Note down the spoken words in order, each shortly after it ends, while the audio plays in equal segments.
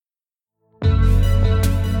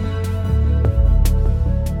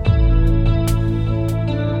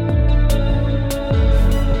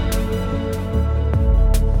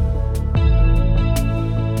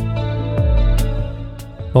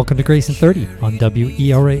Welcome to Grace in 30 on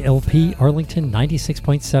WERA-LP Arlington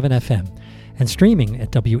 96.7 FM and streaming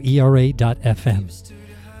at WERA.FM.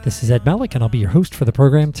 This is Ed Malik, and I'll be your host for the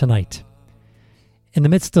program tonight. In the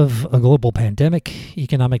midst of a global pandemic,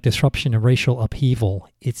 economic disruption, and racial upheaval,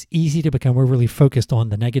 it's easy to become overly focused on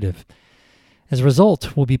the negative. As a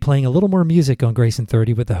result, we'll be playing a little more music on Grace in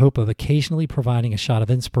 30 with the hope of occasionally providing a shot of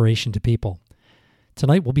inspiration to people.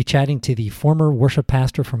 Tonight, we'll be chatting to the former worship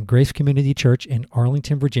pastor from Grace Community Church in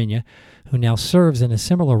Arlington, Virginia, who now serves in a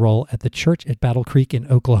similar role at the church at Battle Creek in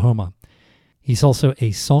Oklahoma. He's also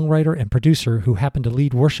a songwriter and producer who happened to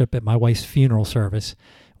lead worship at my wife's funeral service,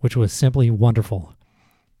 which was simply wonderful.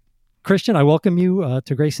 Christian, I welcome you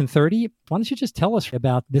to Grace in 30. Why don't you just tell us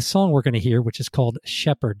about this song we're going to hear, which is called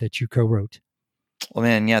Shepherd, that you co-wrote? Well,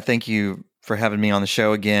 man, yeah, thank you for having me on the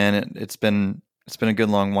show again. It's been a good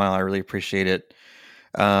long while. I really appreciate it.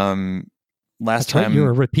 That's time right. You're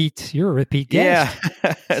a repeat guest. Yeah,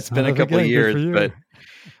 it's been a couple of years, but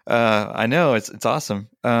I know it's awesome.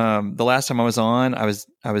 The last time I was on, I was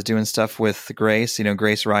doing stuff with Grace.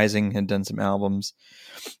 Grace Rising had done some albums,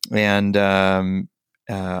 and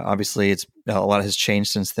obviously it's a lot has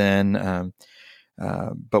changed since then.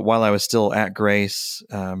 But while I was still at Grace,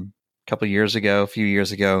 a few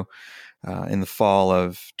years ago, in the fall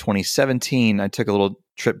of 2017, I took a little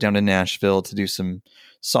trip down to Nashville to do some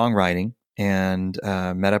songwriting, and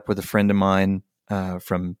met up with a friend of mine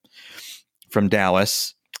from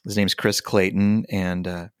Dallas. His name's Chris Clayton,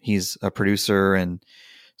 and he's a producer and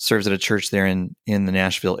serves at a church there in the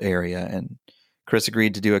Nashville area. And Chris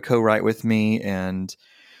agreed to do a co-write with me. And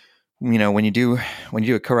when you do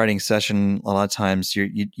a co-writing session, a lot of times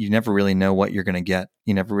you never really know what you're going to get.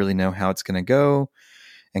 You never really know how it's going to go.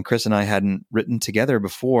 And Chris and I hadn't written together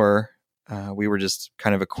before. We were just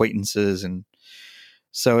kind of acquaintances, and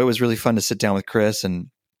so it was really fun to sit down with Chris. And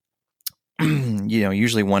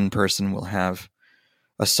usually one person will have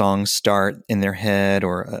a song start in their head,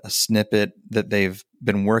 or a snippet that they've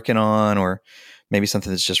been working on, or maybe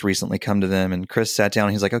something that's just recently come to them. And Chris sat down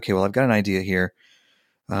and he's like, "Okay, well, I've got an idea here.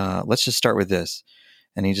 Let's just start with this."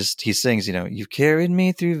 And he sings, "You've carried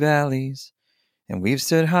me through valleys, and we've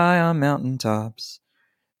stood high on mountaintops."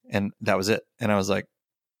 And that was it. And I was like,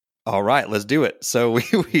 all right, let's do it. So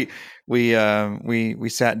we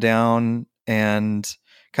sat down and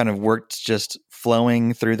kind of worked just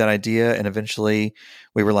flowing through that idea. And eventually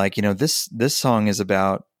we were like, this song is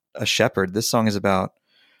about a shepherd. This song is about,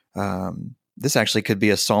 this actually could be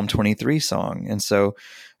a Psalm 23 song. And so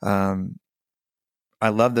I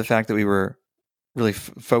love the fact that we were really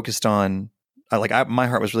focused on, my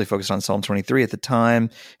heart was really focused on Psalm 23 at the time.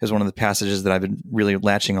 It was one of the passages that I've been really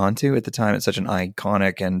latching onto at the time. It's such an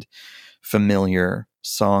iconic and familiar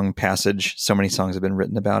song passage. So many songs have been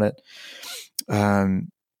written about it.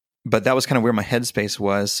 But that was kind of where my headspace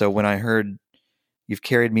was. So when I heard "You've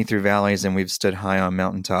carried me through valleys and we've stood high on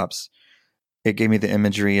mountaintops," it gave me the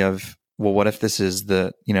imagery of, well, what if this is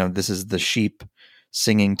the sheep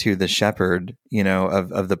singing to the shepherd,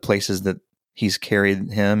 of the places that he's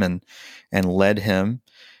carried him and led him.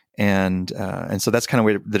 And so that's kind of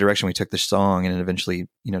where the direction we took the song, and it eventually,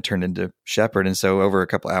 turned into Shepherd. And so over a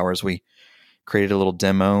couple hours, we created a little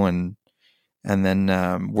demo and then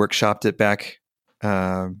workshopped it back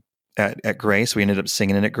at Grace. We ended up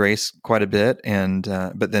singing it at Grace quite a bit. And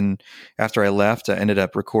but then after I left, I ended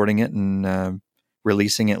up recording it and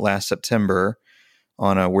releasing it last September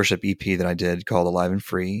on a worship EP that I did called Alive and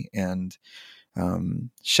Free. And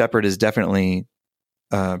Shepherd is definitely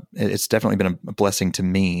it's definitely been a blessing to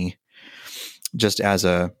me, just as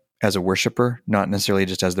a worshiper, not necessarily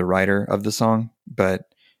just as the writer of the song, but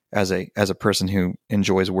as a person who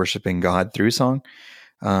enjoys worshiping God through song.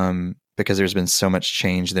 Because there's been so much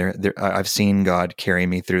change there. I've seen God carry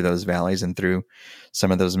me through those valleys and through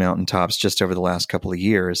some of those mountaintops just over the last couple of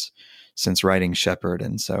years since writing Shepherd.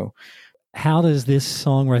 And so, how does this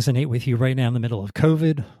song resonate with you right now in the middle of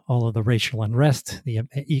COVID, all of the racial unrest, the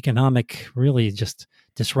economic, really just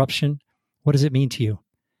disruption? What does it mean to you?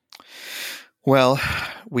 Well,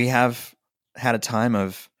 we have had a time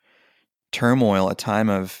of turmoil, a time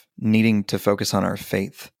of needing to focus on our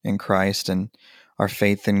faith in Christ and our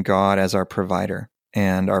faith in God as our provider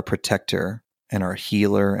and our protector and our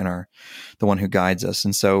healer and the one who guides us.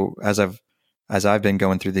 And so as I've been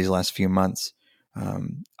going through these last few months,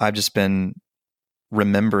 I've just been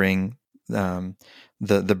remembering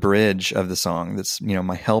the bridge of the song. That's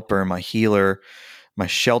my helper, my healer, my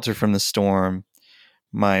shelter from the storm,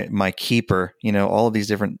 my keeper. All of these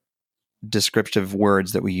different descriptive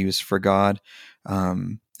words that we use for God,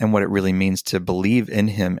 and what it really means to believe in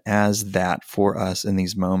Him as that for us in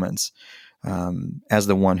these moments. as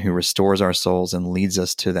the one who restores our souls and leads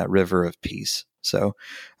us to that river of peace. So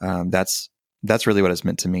that's really what it's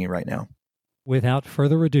meant to me right now. Without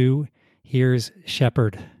further ado, here's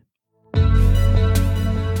Shepherd.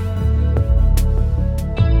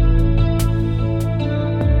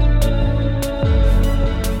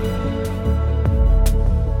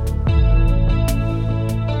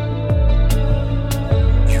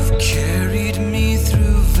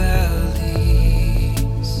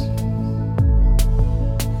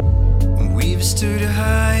 Stood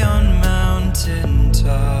high on mountain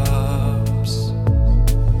tops.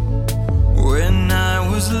 When I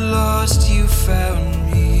was lost, you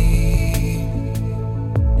found me.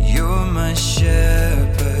 You're my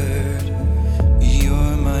shepherd.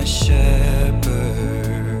 You're my shepherd.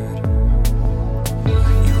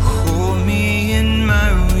 You hold me in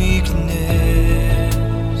my weakness.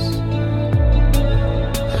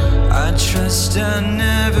 I trust I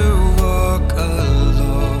never walk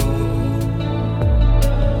alone.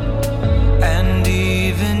 And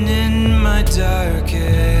even in my darkest,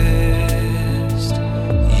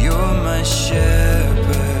 you're my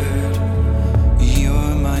shepherd,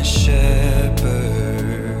 you're my shepherd.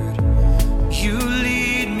 You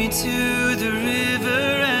lead me to the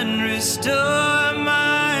river and restore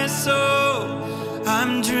my soul.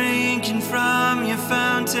 I'm drinking from your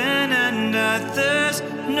fountain and I thirst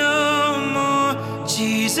no more.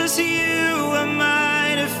 Jesus, you are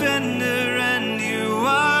my defender and you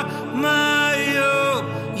are my hope.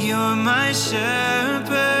 You're my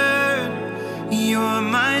shepherd. You're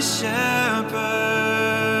my shepherd.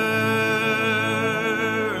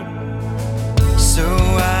 So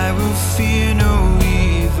I will fear no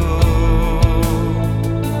evil,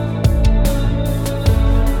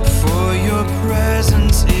 for your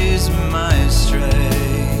presence is my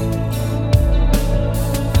strength,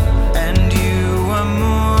 and you are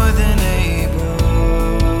more than able.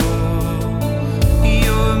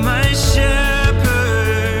 You're my shepherd.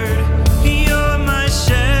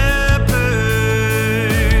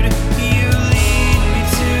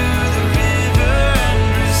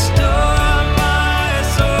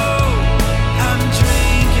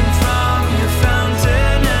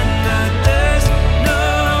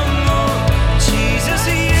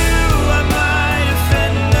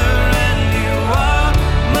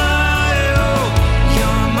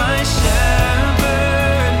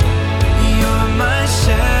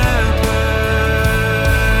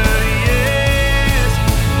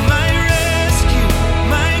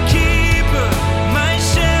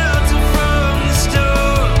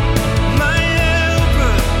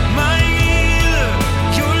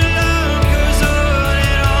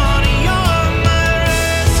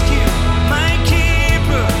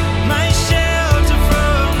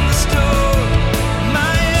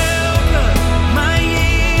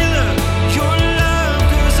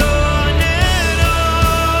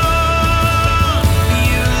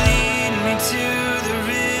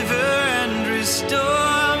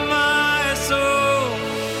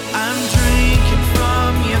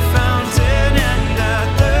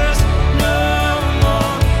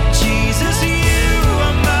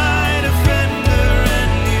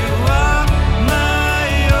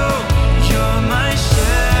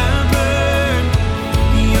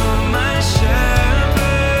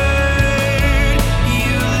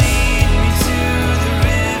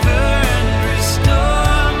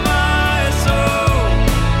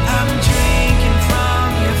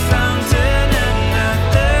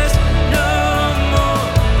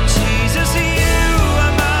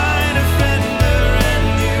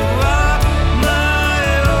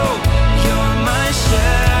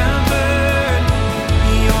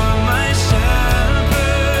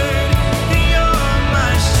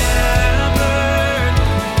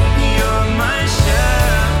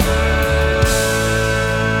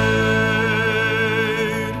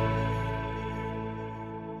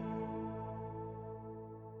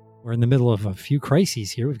 We're in the middle of a few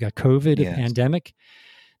crises here. We've got COVID, a pandemic,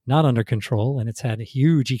 not under control, and it's had a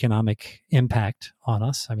huge economic impact on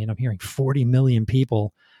us. I mean, I'm hearing 40 million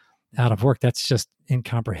people out of work. That's just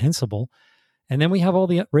incomprehensible. And then we have all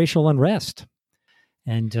the racial unrest.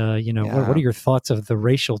 And, what are your thoughts of the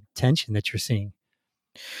racial tension that you're seeing?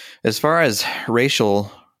 As far as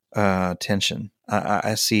racial tension,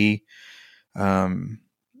 I see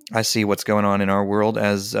what's going on in our world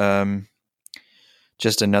as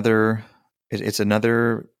just another. It's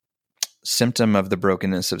another symptom of the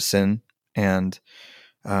brokenness of sin. And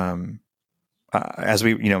as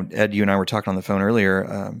we, Ed, you and I were talking on the phone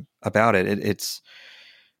earlier about it. It's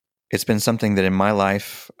been something that in my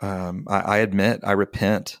life, I admit, I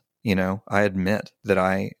repent. I admit that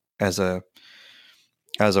I, as a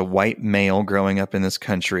as a white male growing up in this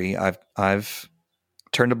country, I've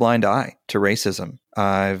turned a blind eye to racism.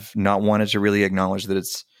 I've not wanted to really acknowledge that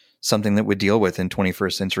it's something that we deal with in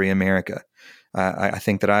 21st century America. I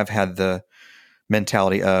think that I've had the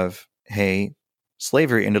mentality of, hey,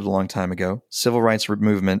 slavery ended a long time ago. Civil rights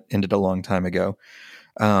movement ended a long time ago.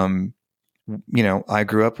 I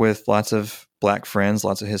grew up with lots of Black friends,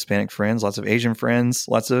 lots of Hispanic friends, lots of Asian friends,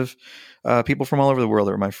 lots of people from all over the world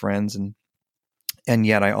that were my friends. And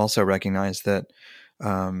yet I also recognize that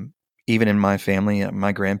even in my family,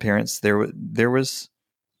 my grandparents, there was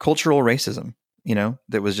cultural racism,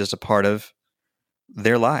 that was just a part of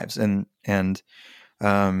their lives. And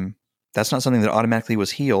that's not something that automatically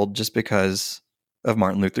was healed just because of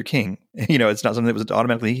Martin Luther King. It's not something that was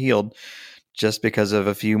automatically healed just because of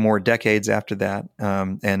a few more decades after that.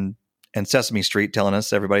 And Sesame Street telling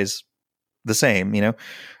us everybody's the same,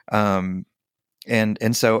 and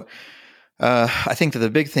so I think that the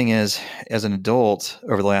big thing is, as an adult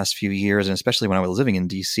over the last few years, and especially when I was living in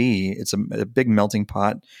DC, it's a big melting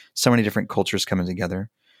pot, so many different cultures coming together.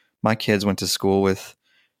 My kids went to school with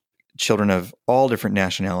children of all different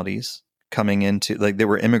nationalities coming into, like, they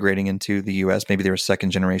were immigrating into the U.S. Maybe they were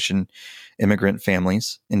second generation immigrant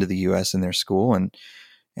families into the U.S. in their school. And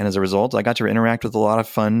as a result, I got to interact with a lot of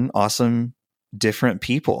fun, awesome, different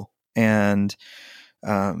people. And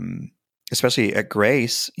especially at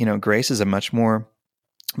Grace, Grace is a much more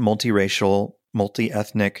multiracial,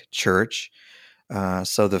 multi-ethnic church.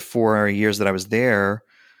 So the 4 years that I was there,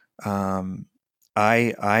 I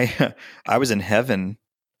was in heaven,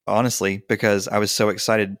 honestly, because I was so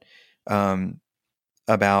excited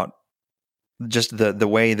about just the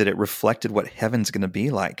way that it reflected what heaven's going to be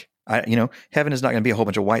like. Heaven is not going to be a whole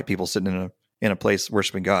bunch of white people sitting in a place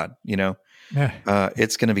worshiping God.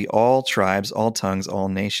 It's going to be all tribes, all tongues, all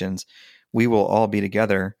nations. We will all be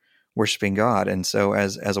together worshiping God. And so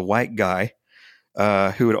as a white guy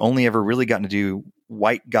who had only ever really gotten to do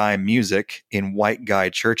white guy music in white guy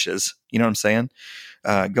churches, you know what I'm saying?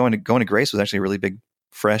 Going to Grace was actually a really big,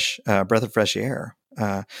 fresh breath of fresh air.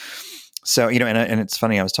 So, and it's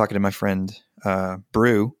funny, I was talking to my friend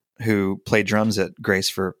Brew, who played drums at Grace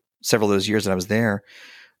for several of those years that I was there.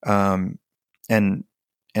 And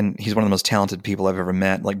he's one of the most talented people I've ever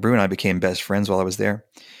met. Like, Brew and I became best friends while I was there.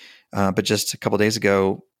 But just a couple of days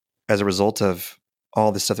ago, as a result of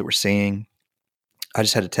all the stuff that we're seeing, I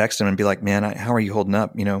just had to text him and be like, man, how are you holding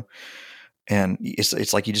up? And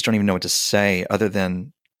it's like, you just don't even know what to say other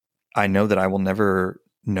than, I know that I will never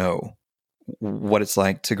know what it's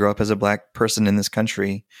like to grow up as a Black person in this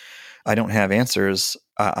country. I don't have answers.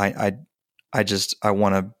 I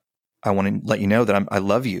want to let you know that I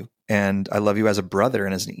love you, and I love you as a brother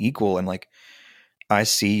and as an equal. And like, I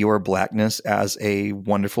see your Blackness as a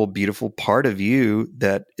wonderful, beautiful part of you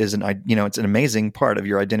that is it's an amazing part of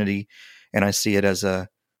your identity. And I see it as a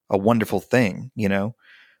wonderful thing, and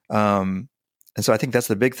so I think that's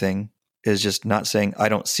the big thing, is just not saying, I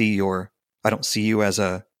don't see you as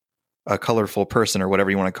a colorful person, or whatever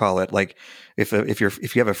you want to call it. Like, if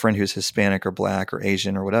you have a friend who's Hispanic or Black or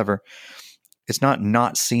Asian or whatever, it's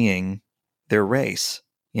not seeing their race,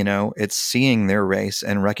 it's seeing their race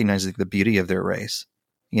and recognizing the beauty of their race,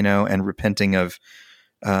 and repenting of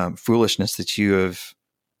foolishness that you have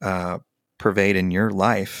purveyed in your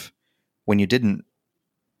life when you didn't,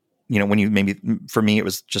 when you, maybe for me, it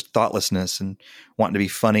was just thoughtlessness and wanting to be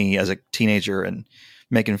funny as a teenager and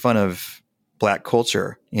making fun of Black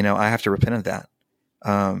culture. I have to repent of that.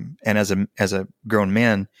 And as a grown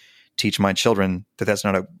man, teach my children that that's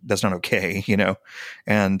not okay,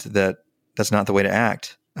 and that's not the way to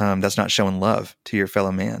act. That's not showing love to your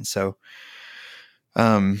fellow man. So,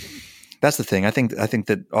 that's the thing. I think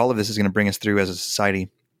that all of this is going to bring us through as a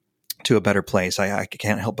society to a better place. I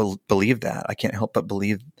can't help but believe that. I can't help but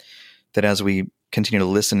believe that as we continue to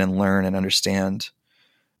listen and learn and understand,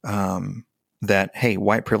 that, hey,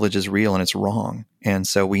 white privilege is real and it's wrong. And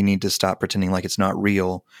so we need to stop pretending like it's not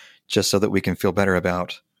real just so that we can feel better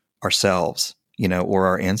about ourselves, or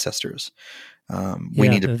our ancestors. We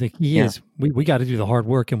need to, the key is we got to do the hard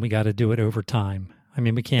work, and we got to do it over time. I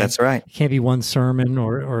mean, we can't, that's right. It can't be one sermon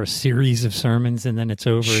or a series of sermons and then it's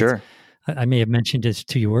over. Sure. I may have mentioned this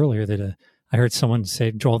to you earlier that I heard someone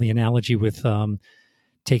draw the analogy with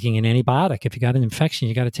taking an antibiotic. If you got an infection,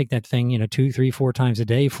 you got to take that thing, 2, 3, 4 times a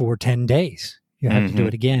day for 10 days. You have to do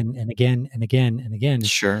it again and again and again and again.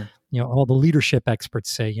 Sure. All the leadership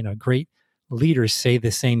experts say, great leaders say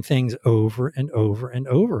the same things over and over and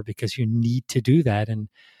over because you need to do that. And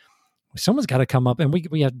someone's got to come up, and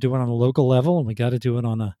we have to do it on a local level, and we got to do it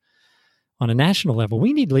on on a national level.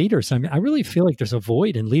 We need leaders. I mean, I really feel like there's a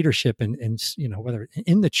void in leadership, and whether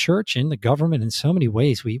in the church, in the government, in so many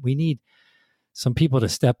ways. We need some people to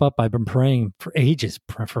step up. I've been praying for ages,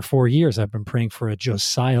 for 4 years. I've been praying for a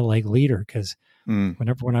Josiah-like leader, because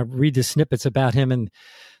when I read the snippets about him in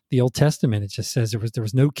the Old Testament, it just says there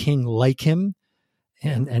was no king like him,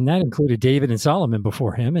 and that included David and Solomon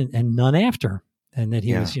before him, and none after. And that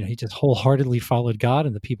he was, he just wholeheartedly followed God,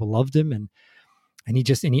 and the people loved him, and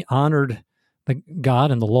he honored the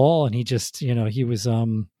God and the law, and he just, he was.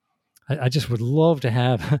 I just would love to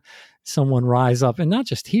have someone rise up, and not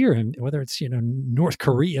just here, and whether it's North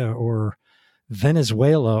Korea or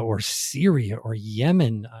Venezuela or Syria or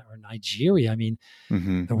Yemen or Nigeria. I mean,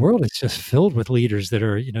 the world is just filled with leaders that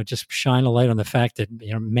are just shine a light on the fact that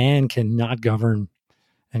man cannot govern,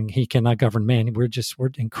 and he cannot govern man. We're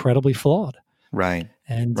incredibly flawed. Right.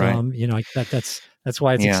 And, right. That's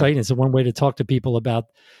why it's exciting. It's one way to talk to people about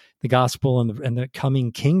the gospel and the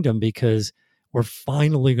coming kingdom, because we're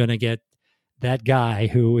finally going to get that guy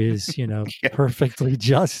who is, perfectly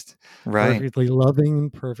just, right, perfectly loving,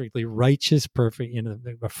 perfectly righteous, perfect,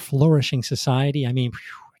 a flourishing society. I mean,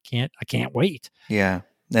 I can't wait. Yeah.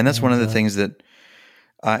 And that's one of the things that,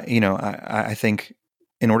 I think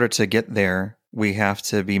in order to get there, we have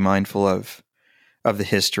to be mindful of the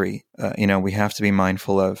history. We have to be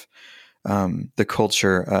mindful of the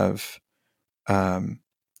culture of,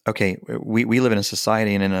 we live in a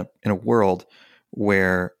society and in a world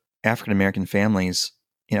where African American families,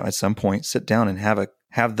 at some point sit down and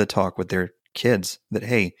have the talk with their kids that,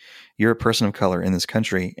 hey, you're a person of color in this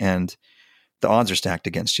country, and the odds are stacked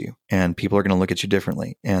against you, and people are going to look at you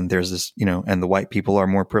differently. And there's this, and the white people are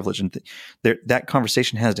more privileged, and that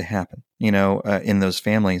conversation has to happen, in those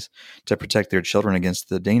families to protect their children against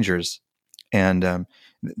the dangers. And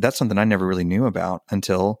that's something I never really knew about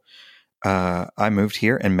until I moved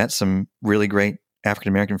here and met some really great African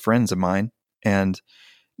American friends of mine, and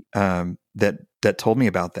that told me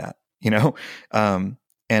about that,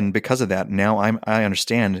 and because of that, now I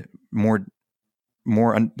understand more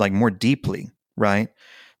deeply, right?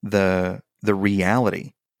 The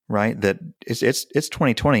reality, right? That it's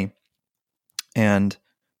 2020, and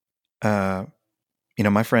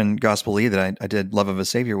my friend Gospel Lee that I did Love of a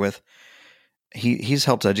Savior with, he's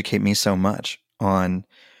helped educate me so much on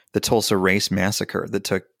the Tulsa Race Massacre that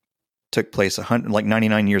took place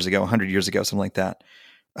 99 years ago, 100 years ago, something like that.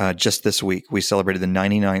 Just this week, we celebrated the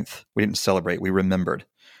 99th. We didn't celebrate. We remembered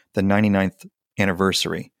the 99th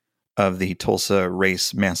anniversary of the Tulsa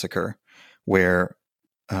Race Massacre, where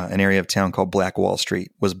an area of town called Black Wall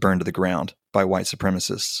Street was burned to the ground by white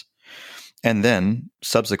supremacists, and then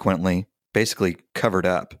subsequently basically covered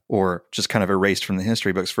up or just kind of erased from the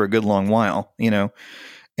history books for a good long while,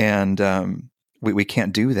 and we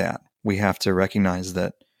can't do that. We have to recognize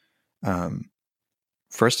that,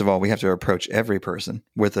 first of all, we have to approach every person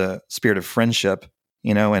with a spirit of friendship,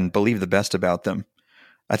 and believe the best about them.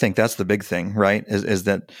 I think that's the big thing, right? Is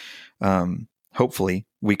that hopefully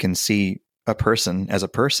we can see a person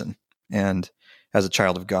and as a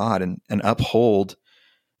child of God, and uphold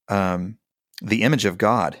the image of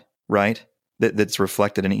God, right? That's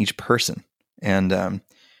reflected in each person, and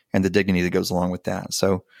the dignity that goes along with that.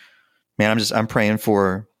 So, man, I'm praying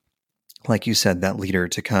for, like you said, that leader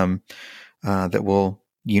to come that will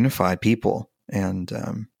unify people and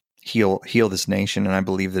heal this nation. And I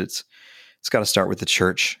believe that it's got to start with the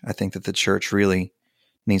church. I think that the church really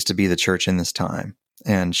needs to be the church in this time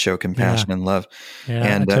and show compassion and love. Yeah,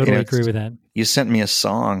 and I totally agree with that. You sent me a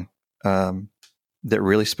song that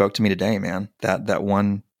really spoke to me today, man. That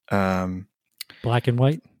one, Black and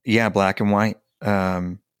White. Yeah, Black and White.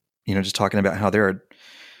 Just talking about how there are,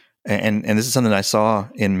 and this is something I saw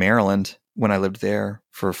in Maryland when I lived there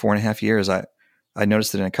for 4.5 years. I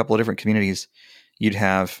noticed that in a couple of different communities, you'd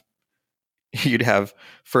have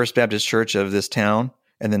First Baptist Church of this town,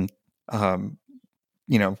 and then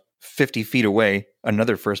 50 feet away,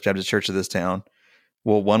 another First Baptist Church of this town.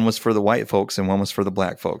 Well, one was for the white folks and one was for the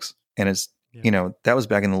black folks. And it's, that was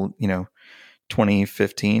back in the,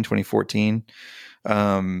 2015, 2014.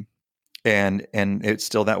 And it's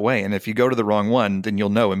still that way. And if you go to the wrong one, then you'll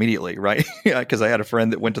know immediately, right? Because I had a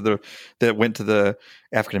friend that went to the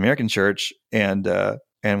African American church and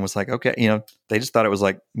was like, okay, they just thought it was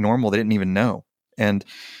like normal. They didn't even know. And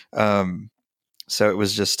so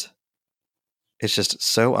it's just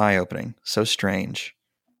so eye-opening, so strange.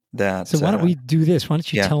 So why don't we do this? Why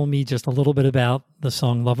don't you tell me just a little bit about the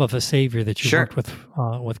song "Love of a Savior" that you worked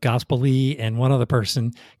with Gospel Lee and one other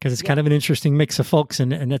person, because it's kind of an interesting mix of folks,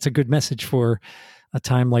 and that's a good message for a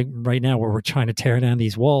time like right now where we're trying to tear down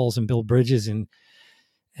these walls and build bridges and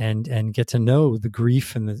and get to know the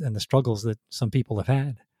grief and the struggles that some people have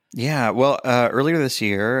had. Yeah. Well, earlier this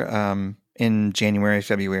year, in January,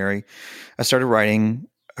 February, I started writing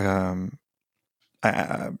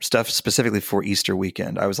stuff specifically for Easter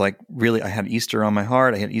weekend. I was like, really, I had Easter on my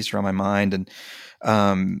heart. I had Easter on my mind.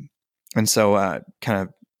 And so I kind of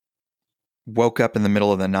woke up in the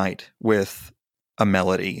middle of the night with a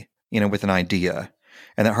melody, with an idea.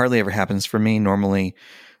 And that hardly ever happens for me. Normally,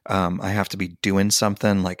 I have to be doing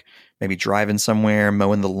something, like maybe driving somewhere,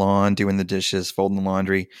 mowing the lawn, doing the dishes, folding the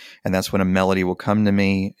laundry. And that's when a melody will come to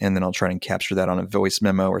me. And then I'll try and capture that on a voice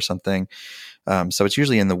memo or something. So it's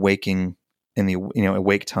usually in the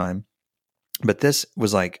awake time. But this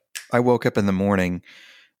was like, I woke up in the morning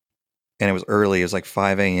and it was early. It was like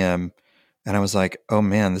 5 a.m. And I was like, oh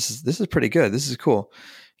man, this is pretty good. This is cool.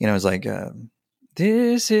 It was like,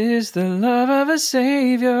 this is the love of a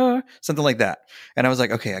savior, something like that. And I was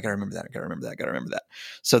like, okay, I got to remember that.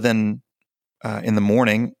 So then in the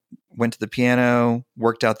morning, went to the piano,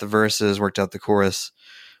 worked out the verses, worked out the chorus.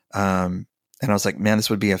 And I was like, man, this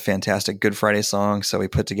would be a fantastic Good Friday song. So I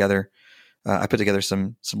put together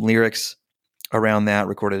some lyrics around that,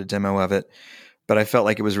 recorded a demo of it, but I felt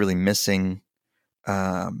like it was really missing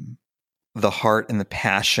the heart and the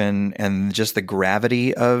passion and just the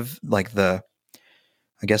gravity of like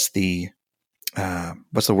what's the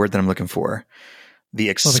word that I'm looking for? The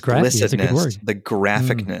explicitness, the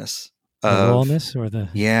graphicness of the rawness, or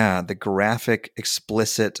the graphic,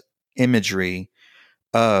 explicit imagery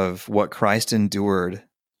of what Christ endured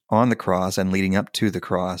on the cross and leading up to the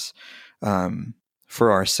cross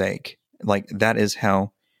for our sake. Like that is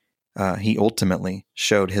how he ultimately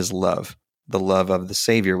showed his love. The love of the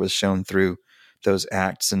Savior was shown through those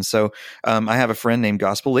acts. And so I have a friend named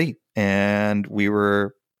Gospel Lee, and we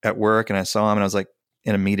were at work and I saw him and I was like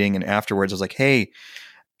in a meeting, and afterwards I was like, hey,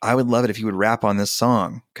 I would love it if you would rap on this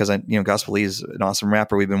song. Cause Gospel Lee is an awesome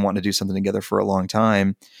rapper. We've been wanting to do something together for a long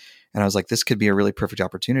time. And I was like, this could be a really perfect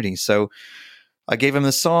opportunity. So I gave him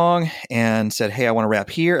the song and said, hey, I want to rap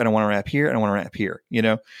here and I want to rap here and I want to rap here,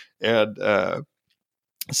 And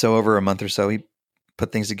so over a month or so, he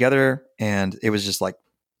put things together, and it was just like,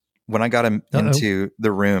 when I got him into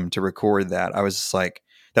the room to record that, I was just like,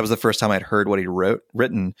 that was the first time I'd heard what he'd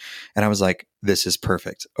written. And I was like, this is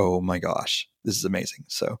perfect. Oh my gosh, this is amazing.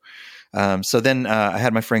 So then I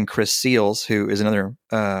had my friend Chris Seals, who is another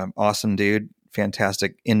awesome dude,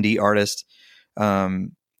 fantastic indie artist.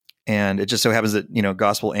 And it just so happens that,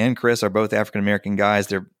 Gospel and Chris are both African-American guys.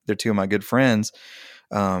 They're two of my good friends.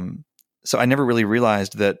 So I never really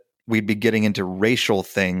realized that we'd be getting into racial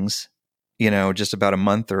things, just about a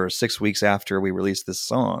month or 6 weeks after we released this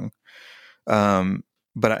song.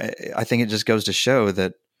 But I think it just goes to show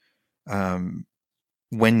that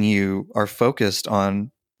when you are focused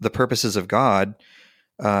on the purposes of God,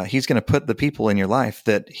 he's going to put the people in your life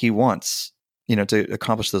that he wants, to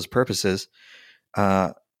accomplish those purposes.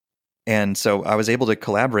 And so I was able to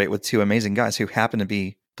collaborate with two amazing guys who happen to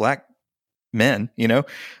be Black men,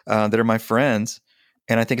 that are my friends.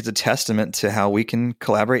 And I think it's a testament to how we can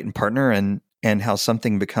collaborate and partner, and how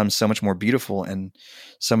something becomes so much more beautiful and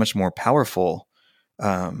so much more powerful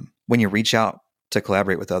when you reach out to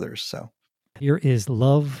collaborate with others. So here is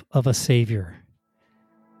Love of a Savior.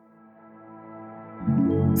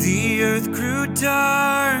 The earth grew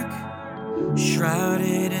dark,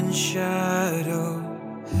 shrouded in shadow.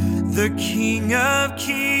 The King of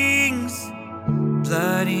Kings,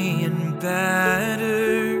 bloody and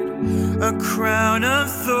battered, a crown of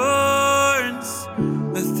thorns,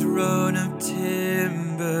 a throne of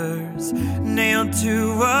timbers, nailed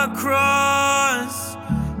to a cross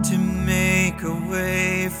to make a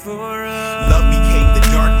way for us. Love became the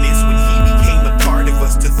darkness when he became a part of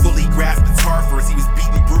us. To fully grasp its heart for us, he was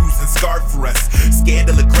beaten, bruised, and scarred for us.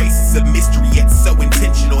 Scandal of grace is a mystery, yet so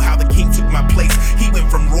intentional. How the king took my place, he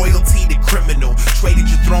went from royalty to criminal. Traded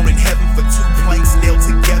your throne in heaven for two planks nailed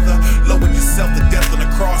together. Lowered yourself to death on the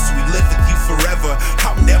cross, so we live with you forever.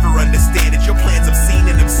 I'll never understand it, your plans obscene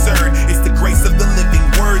and absurd. It's the grace of the living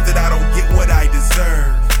word that I don't get what I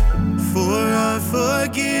deserve. For our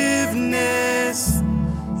forgiveness,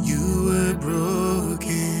 you were broken.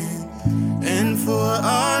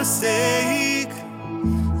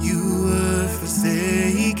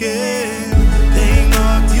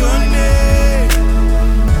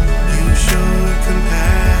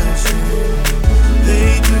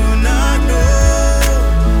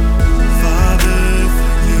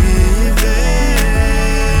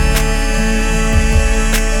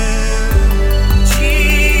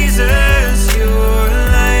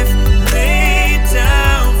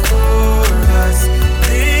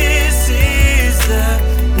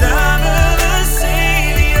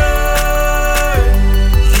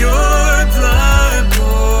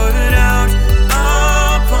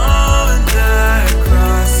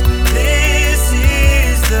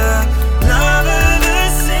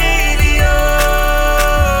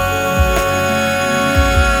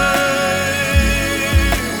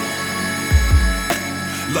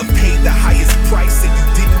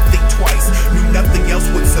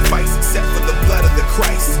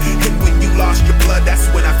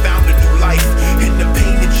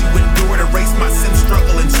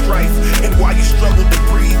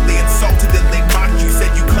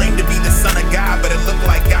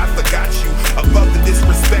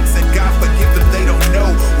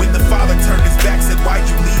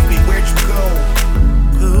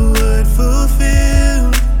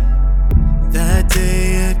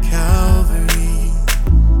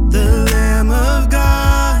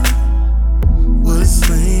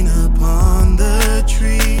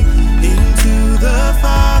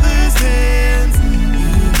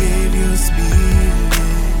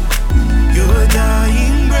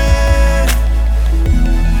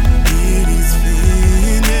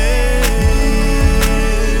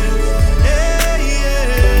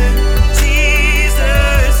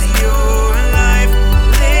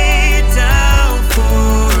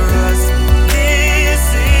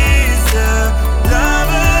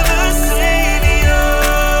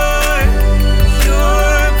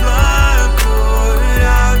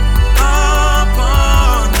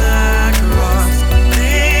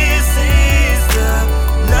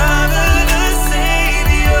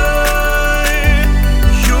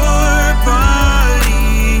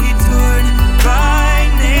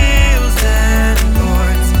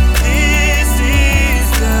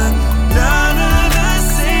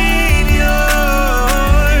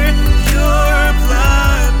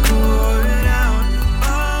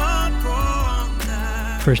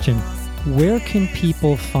 Christian, where can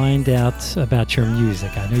people find out about your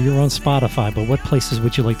music? I know you're on Spotify, but what places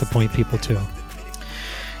would you like to point people to?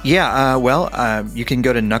 Yeah, you can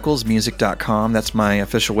go to knucklesmusic.com. That's my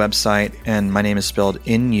official website, and my name is spelled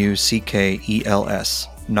Nuckels,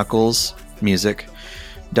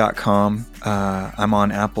 knucklesmusic.com. I'm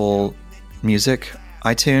on Apple Music,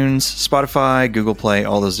 iTunes, Spotify, Google Play,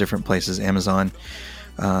 all those different places, Amazon.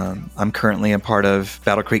 I'm currently a part of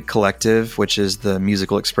Battle Creek Collective, which is the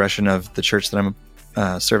musical expression of the church that I'm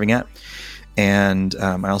serving at. And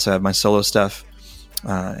I also have my solo stuff.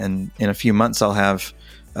 And in a few months, I'll have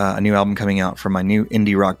a new album coming out from my new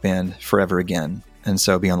indie rock band, Forever Again. And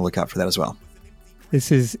so be on the lookout for that as well.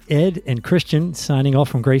 This is Ed and Christian signing off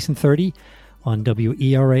from Grace in 30 on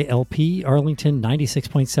WERA-LP Arlington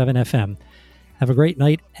 96.7 FM. Have a great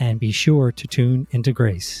night and be sure to tune into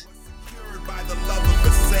Grace.